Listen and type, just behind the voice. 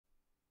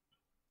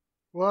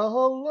Well,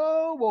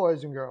 hello,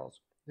 boys and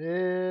girls.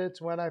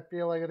 It's when I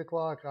feel like 8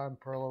 o'clock. I'm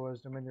Pearl of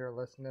Wisdom, and you're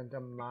listening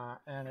to my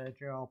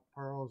NHL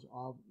Pearls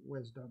of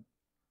Wisdom.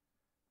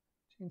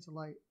 Change the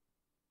light.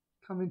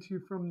 Coming to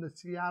you from the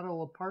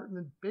Seattle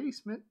apartment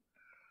basement.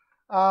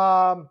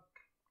 Um,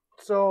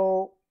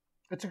 so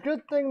it's a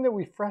good thing that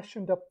we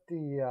freshened up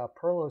the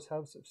Perlo's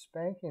House of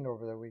Spanking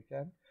over the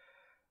weekend.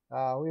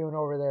 We went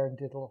over there and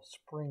did a little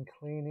spring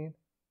cleaning.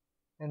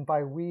 And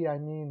by we, I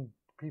mean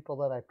people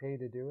that I pay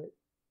to do it.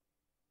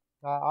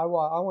 I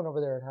went over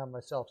there and had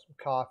myself some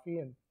coffee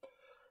and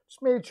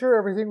just made sure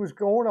everything was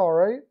going all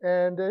right,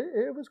 and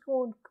it was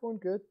going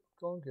good,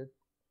 going good.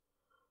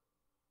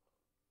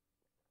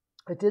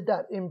 I did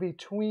that in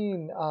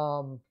between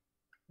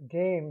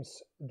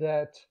games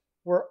that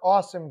were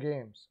awesome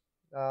games.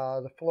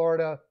 The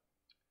Florida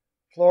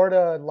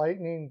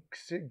Lightning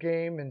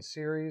game and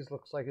series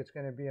looks like it's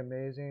going to be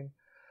amazing.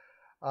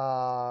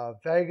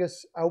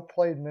 Vegas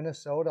outplayed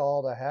Minnesota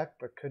all the heck,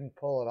 but couldn't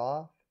pull it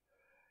off.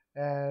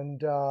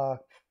 And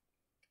what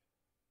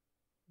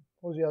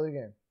was the other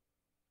game?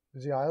 It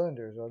was the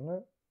Islanders, wasn't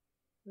it?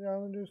 The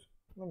Islanders?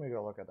 Let me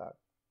go look at that.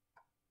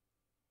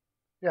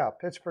 Yeah,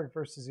 Pittsburgh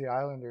versus the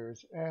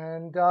Islanders.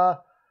 And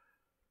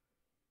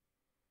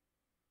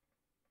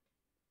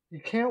you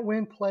can't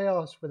win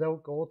playoffs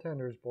without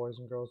goaltenders, boys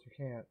and girls. You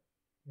can't.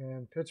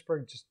 And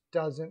Pittsburgh just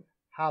doesn't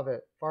have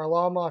it.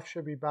 Varlamov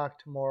should be back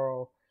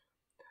tomorrow.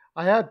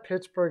 I had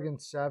Pittsburgh in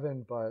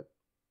 7, but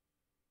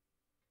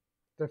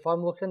if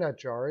I'm looking at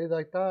Jari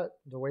like that,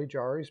 the way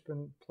Jari's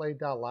been played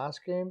that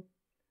last game,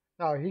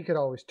 now he could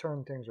always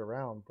turn things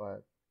around,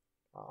 but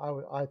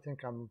I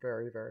think I'm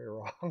very, very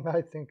wrong.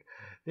 I think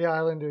the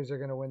Islanders are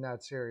going to win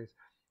that series.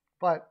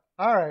 But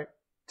all right,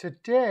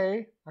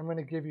 today I'm going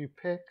to give you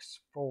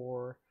picks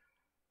for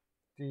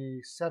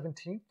the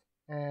 17th,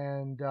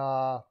 and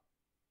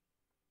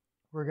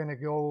we're going to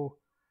go.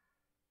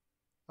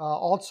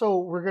 Also,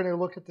 we're going to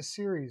look at the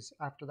series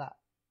after that,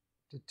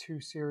 the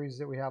 2 series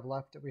that we have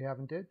left that we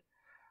haven't did.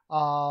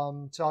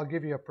 So I'll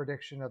give you a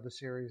prediction of the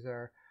series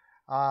there.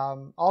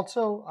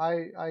 Also,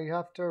 I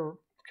have to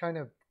kind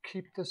of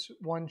keep this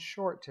one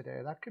short today.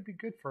 That could be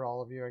good for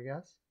all of you, I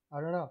guess. I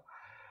don't know.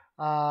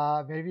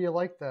 Maybe you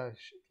like the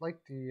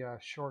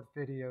short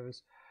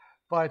videos,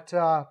 but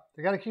I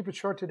got to keep it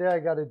short today. I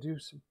got to do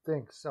some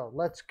things. So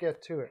let's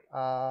get to it.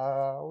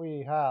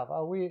 We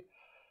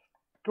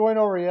going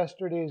over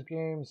yesterday's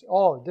games.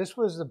 Oh, this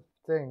was the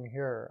thing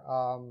here.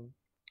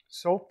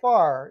 So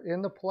far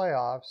in the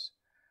playoffs,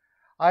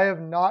 I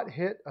have not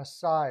hit a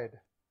side.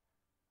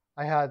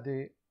 I had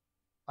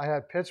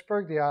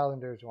Pittsburgh, the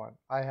Islanders one.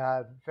 I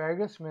had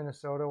Vegas,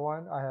 Minnesota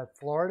one. I had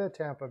Florida,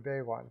 Tampa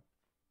Bay one.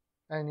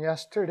 And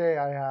yesterday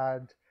I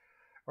had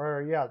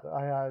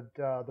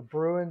the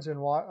Bruins and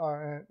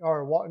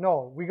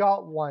no, we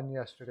got one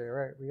yesterday,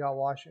 right? We got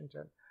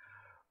Washington.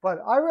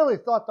 But I really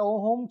thought the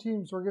home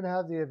teams were going to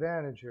have the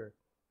advantage here.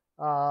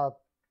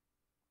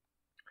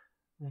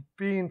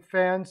 Being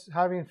fans,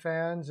 having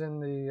fans in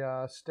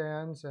the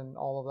stands and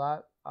all of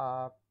that,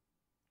 I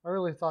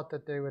really thought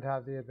that they would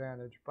have the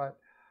advantage. But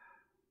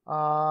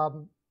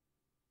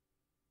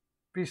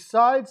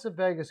besides the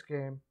Vegas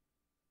game,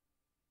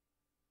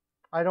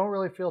 I don't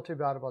really feel too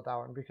bad about that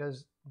one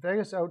because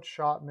Vegas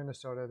outshot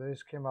Minnesota. They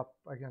just came up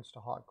against a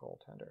hot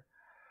goaltender.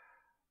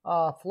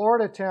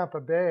 Florida, Tampa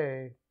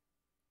Bay.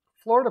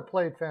 Florida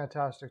played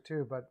fantastic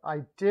too, but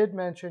I did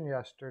mention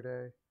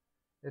yesterday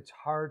it's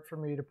hard for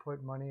me to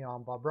put money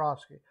on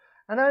Bobrovsky.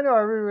 And I know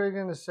everybody's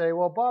going to say,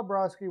 well,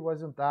 Bobrovsky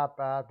wasn't that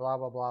bad, blah,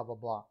 blah, blah, blah,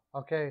 blah.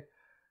 Okay.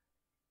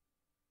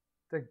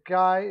 The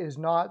guy is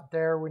not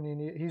there when you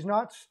need. He's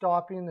not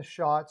stopping the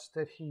shots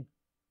that he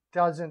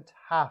doesn't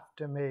have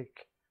to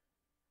make.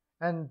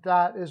 And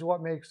that is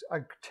what makes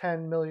a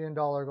 $10 million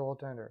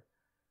goaltender.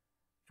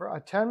 For a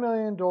 $10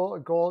 million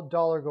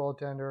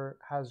goaltender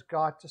has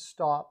got to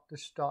stop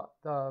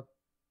the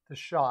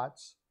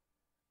shots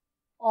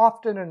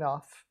often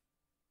enough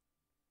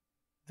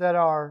that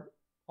are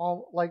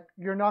like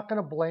you're not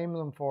going to blame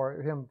him for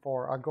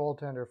a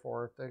goaltender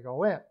for if they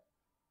go in.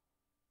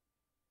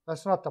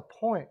 That's not the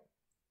point.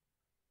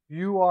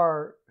 You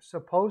are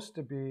supposed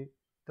to be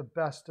the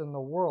best in the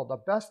world. The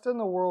best in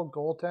the world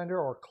goaltender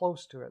or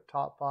close to it,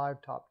 top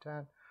 5, top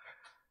 10,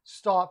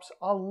 stops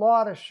a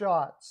lot of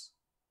shots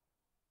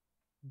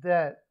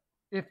that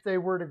if they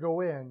were to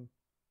go in,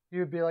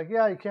 you'd be like,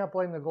 yeah, you can't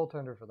blame the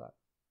goaltender for that.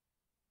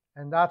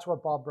 And that's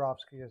what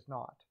Bobrovsky is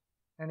not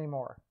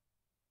anymore.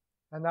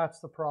 And that's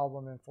the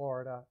problem in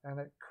Florida. And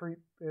it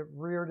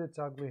reared its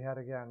ugly head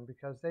again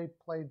because they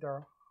played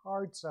their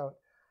hearts out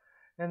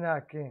in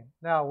that game.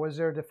 Now, was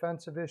there a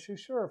defensive issue?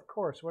 Sure, of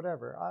course,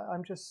 whatever.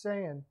 I'm just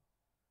saying,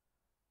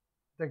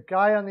 the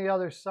guy on the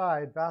other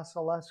side,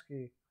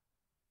 Vasilevsky,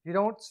 you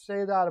don't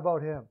say that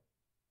about him.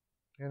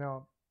 You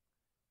know,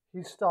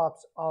 he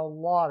stops a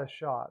lot of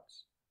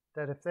shots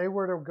that if they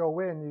were to go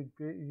in,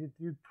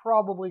 you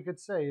probably could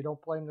say you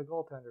don't blame the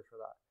goaltender for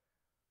that.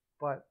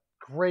 But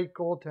great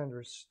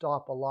goaltenders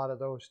stop a lot of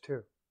those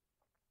too.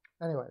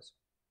 Anyways,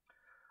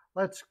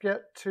 let's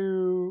get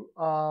to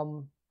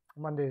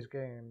Monday's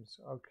games.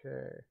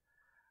 Okay.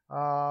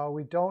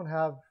 We don't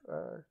have,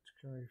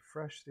 can we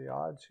refresh the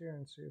odds here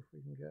and see if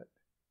we can get.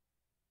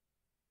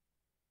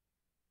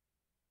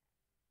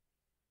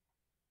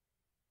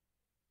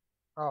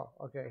 Oh,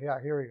 okay. Yeah,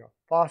 here we go.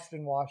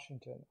 Boston,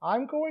 Washington.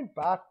 I'm going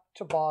back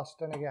to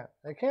Boston again.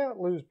 They can't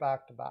lose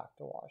back to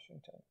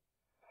Washington.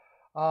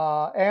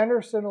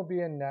 Anderson will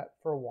be in net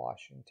for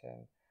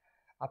Washington,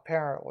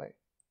 apparently.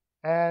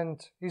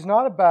 And he's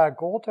not a bad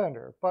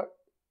goaltender, but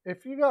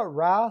if you got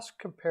Rask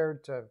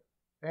compared to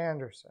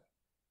Anderson,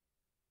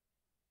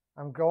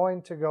 I'm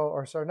going to go,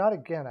 or sorry, not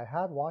again. I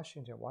had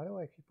Washington. Why do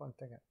I keep on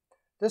thinking?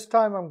 This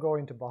time I'm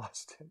going to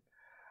Boston.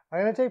 I'm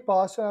going to take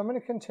Boston. I'm going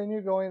to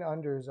continue going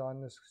unders on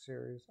this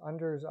series.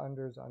 Unders.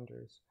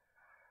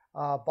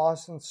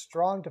 Boston's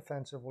strong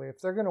defensively.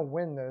 If they're going to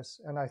win this,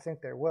 and I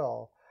think they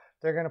will,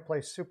 they're going to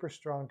play super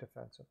strong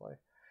defensively.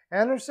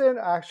 Anderson,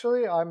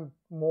 actually, I'm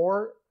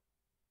more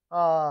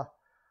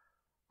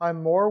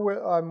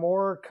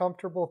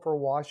comfortable for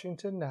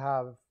Washington to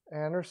have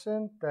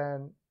Anderson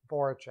than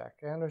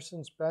Voracek.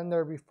 Anderson's been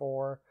there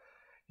before.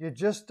 You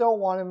just don't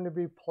want him to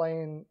be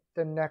playing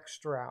the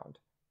next round.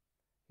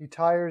 He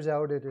tires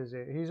out at his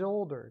age. He's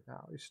older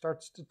now. He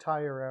starts to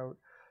tire out.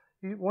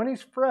 When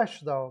he's fresh,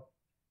 though,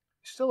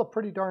 he's still a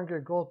pretty darn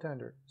good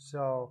goaltender.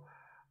 So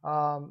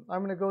I'm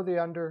going to go the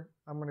under.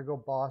 I'm going to go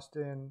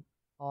Boston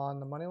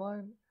on the money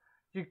line.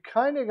 You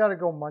kind of got to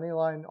go money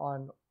line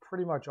on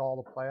pretty much all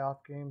the playoff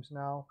games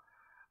now.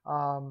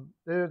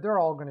 They're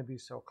all going to be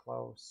so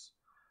close.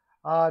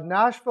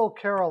 Nashville,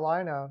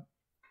 Carolina.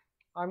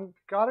 I'm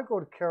got to go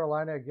to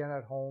Carolina again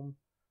at home.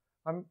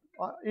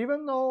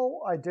 Even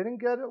though I didn't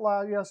get it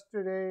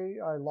yesterday,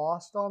 I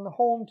lost on the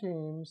home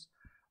teams.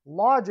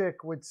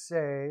 Logic would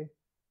say,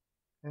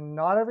 and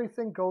not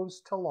everything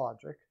goes to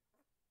logic.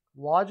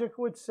 Logic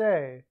would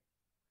say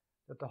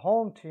that the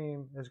home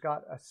team has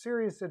got a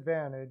serious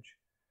advantage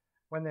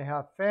when they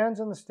have fans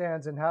in the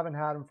stands and haven't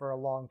had them for a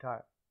long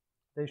time.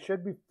 They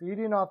should be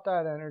feeding off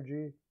that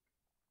energy.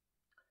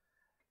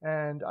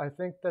 And I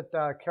think that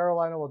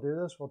Carolina will do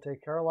this. We'll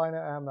take Carolina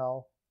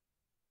ML.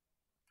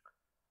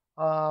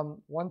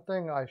 One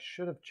thing I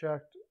should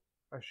check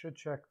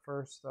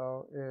first,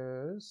 though,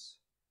 is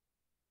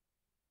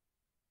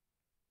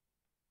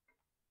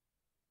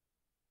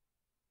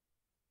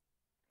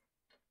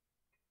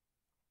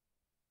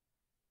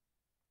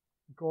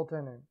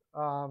goaltending.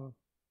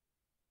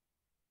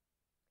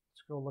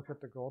 Let's go look at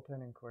the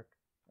goaltending quick.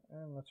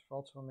 And let's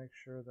also make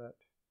sure that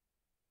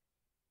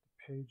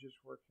the page is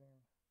working.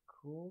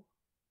 Cool.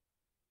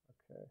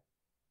 Okay.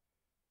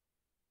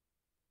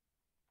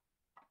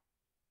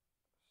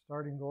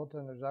 Starting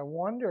goaltenders. I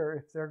wonder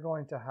if they're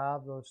going to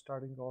have those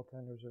starting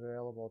goaltenders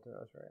available to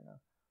us right now.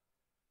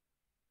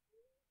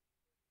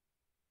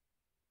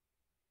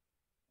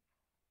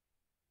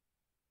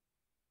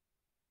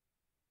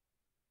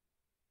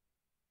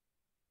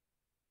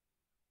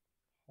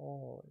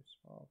 Holy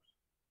smokes.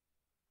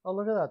 Oh,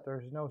 look at that.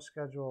 There's no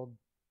scheduled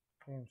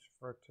games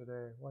for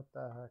today. What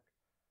the heck?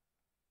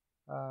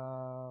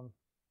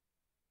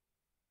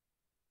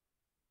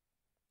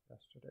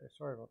 Yesterday.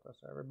 Sorry about this,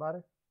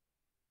 everybody.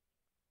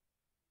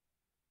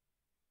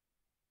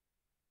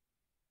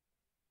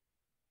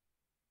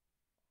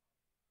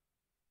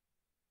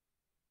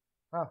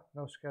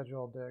 No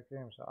scheduled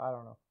games. So I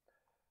don't know.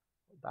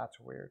 That's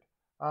weird.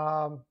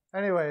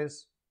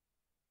 Anyways,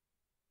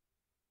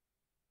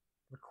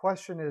 the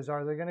question is,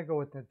 are they going to go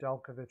with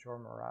Nedeljkovic or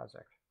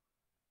Mrazek?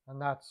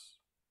 And that's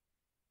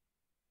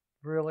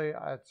really,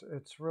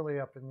 it's really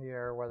up in the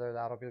air whether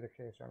that'll be the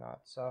case or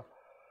not. So,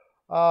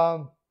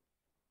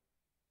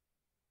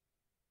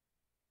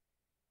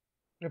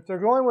 if they're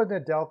going with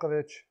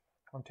Nedeljkovic,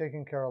 I'm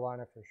taking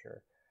Carolina for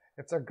sure.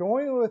 If they're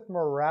going with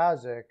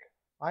Mrazek,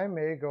 I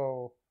may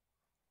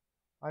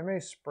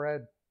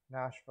spread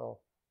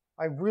Nashville.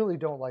 I really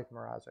don't like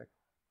Mrazek.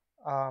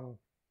 I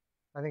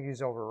think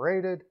he's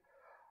overrated.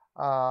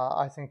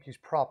 I think he's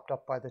propped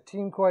up by the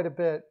team quite a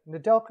bit.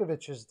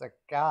 Nedeljkovic is the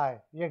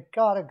guy. You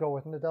got to go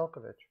with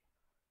Nedeljkovic.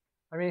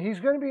 I mean, he's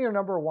going to be your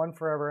number one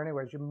forever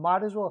anyways. You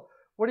might as well.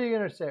 What are you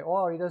going to say?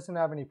 Oh, he doesn't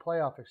have any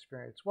playoff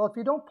experience. Well, if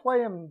you don't play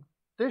him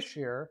this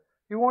year,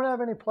 you won't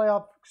have any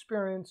playoff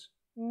experience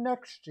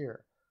next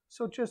year.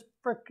 So just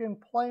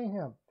frickin' play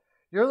him.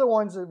 You're the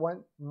ones that went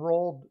and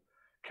rolled.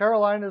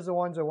 Carolina's the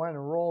ones that went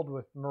and rolled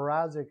with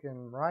Mrazek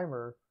and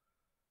Reimer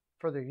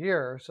for the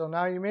year. So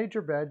now you made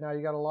your bed. Now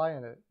you got to lie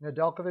in it.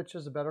 Nedeljkovic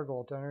is a better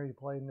goaltender. You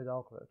played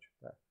Nedeljkovic.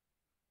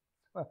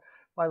 Okay.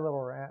 My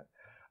little rant.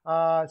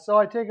 So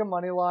I take a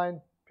money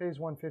line. Pays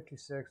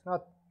 156.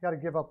 Not got to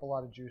give up a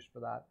lot of juice for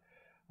that.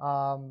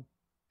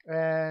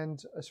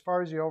 And as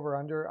far as the over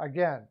under,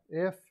 again,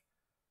 if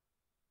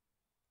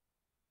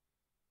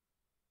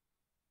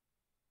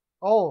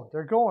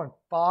they're going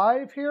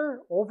 5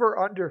 here, over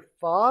under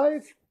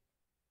 5.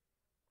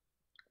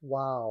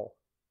 Wow.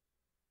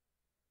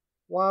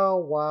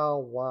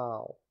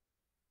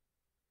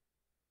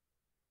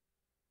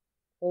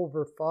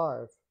 Over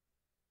 5.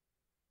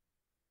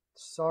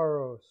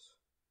 Sorrows.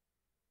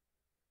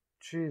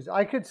 Jeez,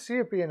 I could see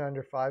it being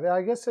under 5.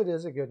 I guess it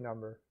is a good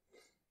number.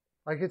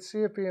 I could see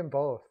it being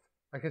both.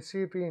 I could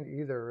see it being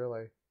either,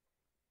 really.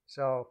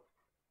 So,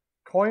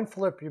 coin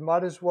flip, you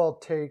might as well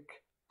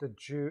take the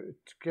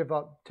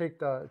take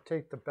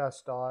the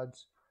best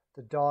odds,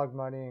 the dog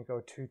money, and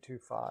go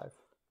 2-2-5.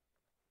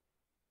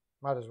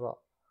 Might as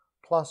well.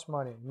 Plus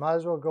money. Might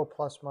as well go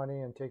plus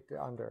money and take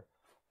the under.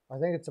 I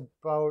think it's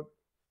about,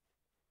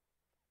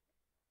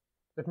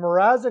 if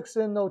Mrazek's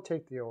in though,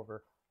 take the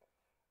over.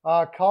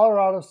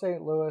 Colorado,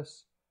 St.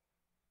 Louis.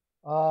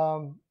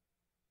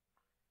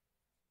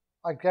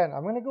 Again,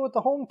 I'm going to go with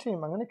the home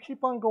team. I'm going to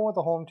keep on going with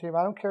the home team.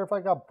 I don't care if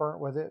I got burnt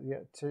with it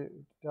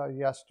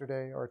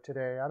yesterday or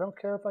today. I don't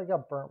care if I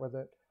got burnt with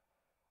it.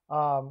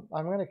 I'm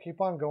going to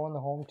keep on going the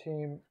home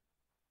team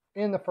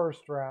in the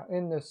first round,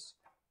 in this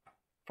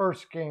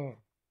first game.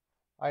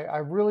 I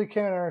really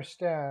can't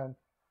understand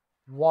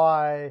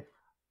why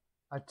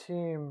a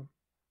team,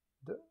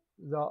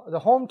 the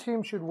home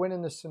team should win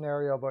in this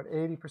scenario about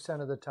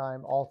 80% of the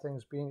time, all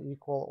things being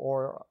equal,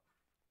 or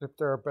if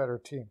they're a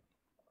better team.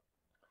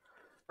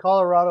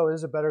 Colorado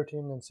is a better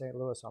team than St.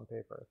 Louis on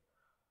paper.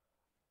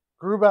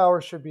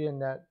 Grubauer should be in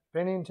net.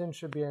 Binnington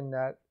should be in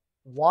net.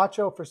 Watch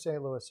out for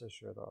St. Louis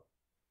this year, though.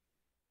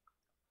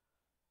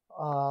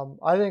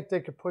 I think they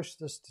could push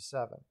this to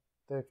 7.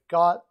 They've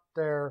got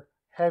their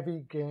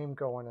heavy game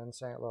going in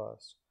St.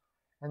 Louis,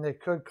 and they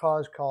could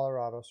cause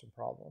Colorado some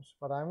problems.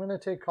 But I'm going to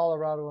take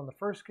Colorado in the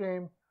first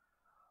game.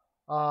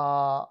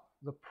 The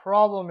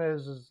problem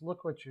is look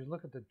at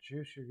the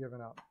juice you're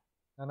giving up,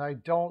 and I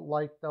don't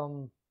like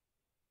them.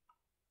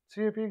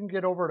 See if you can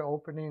get over to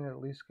opening and at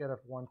least get a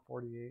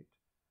 148.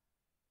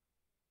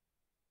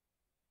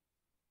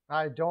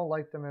 I don't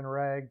like them in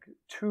reg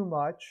too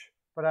much,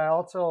 but I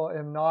also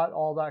am not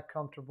all that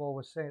comfortable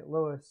with St.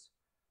 Louis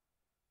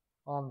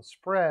on the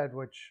spread,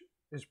 which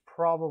is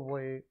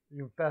probably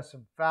your best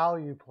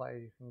value play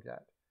you can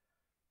get.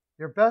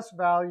 Your best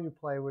value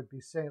play would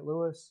be St.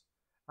 Louis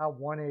at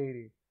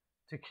 180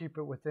 to keep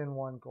it within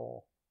 1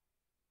 goal.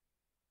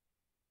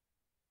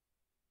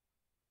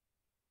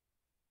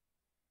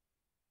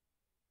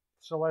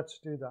 So let's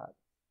do that.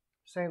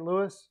 St.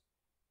 Louis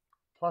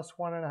plus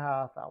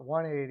 1.5 at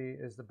 180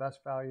 is the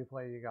best value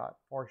play you got,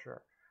 for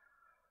sure.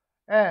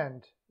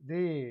 And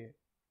the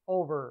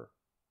over.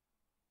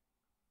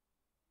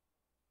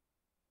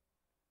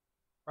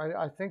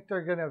 I think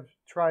they're going to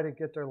try to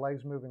get their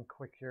legs moving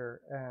quick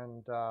here.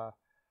 And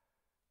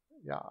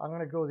yeah, I'm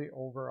going to go the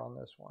over on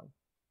this one.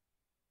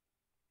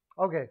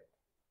 Okay.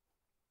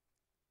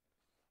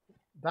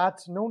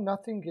 That's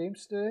nothing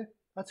games today.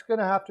 That's going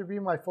to have to be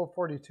my full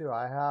 42.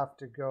 I have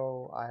to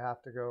go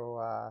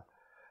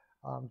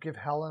give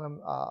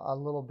Helen a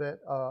little bit.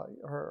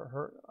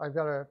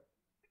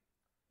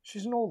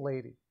 She's an old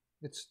lady.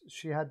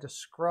 She had to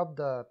scrub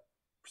the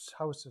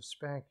house of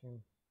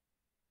spanking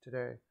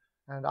today,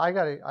 and I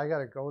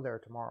gotta go there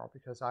tomorrow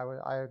because I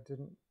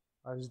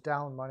was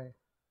down money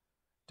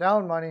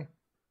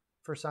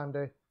for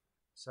Sunday,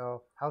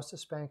 so house of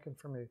spanking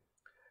for me.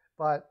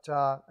 But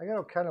I got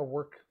to kind of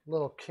work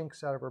little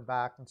kinks out of her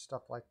back and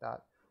stuff like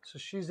that. So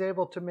she's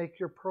able to make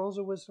your pearls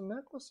of wisdom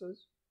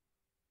necklaces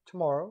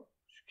tomorrow.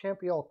 She can't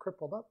be all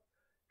crippled up.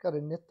 Got to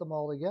knit them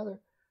all together.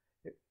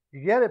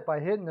 You get it by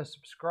hitting the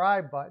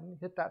subscribe button.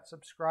 Hit that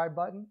subscribe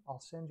button. I'll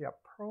send you a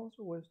pearls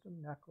of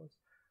wisdom necklace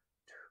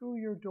to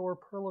your door,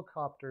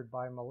 perlocoptered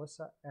by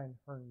Melissa and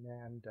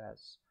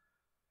Hernandez.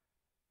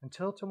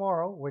 Until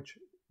tomorrow, which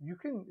you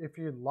can, if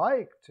you'd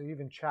like to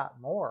even chat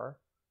more,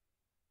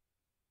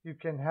 you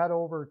can head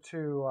over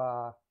to,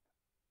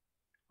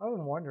 I was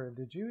wondering,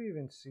 did you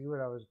even see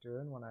what I was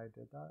doing when I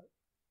did that?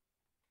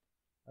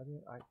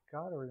 I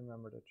gotta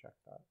remember to check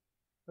that.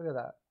 Look at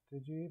that.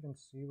 Did you even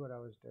see what I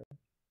was doing?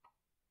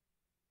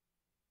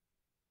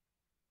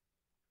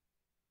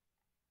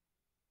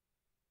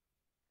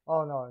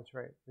 Oh no, it's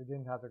right. We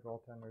didn't have the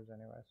goaltenders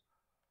anyways.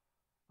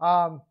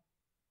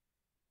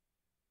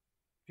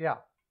 Yeah.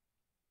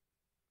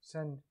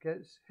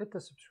 Hit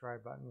the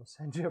subscribe button. We'll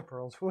send you a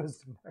Pearls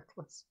Wisdom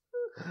necklace.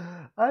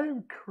 I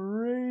am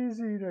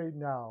crazy right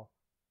now.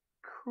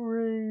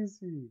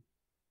 Crazy.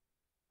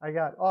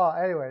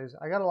 Anyways,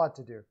 I got a lot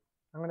to do.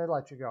 I'm going to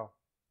let you go.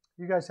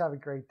 You guys have a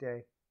great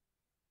day.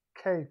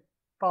 Okay,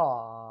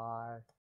 bye.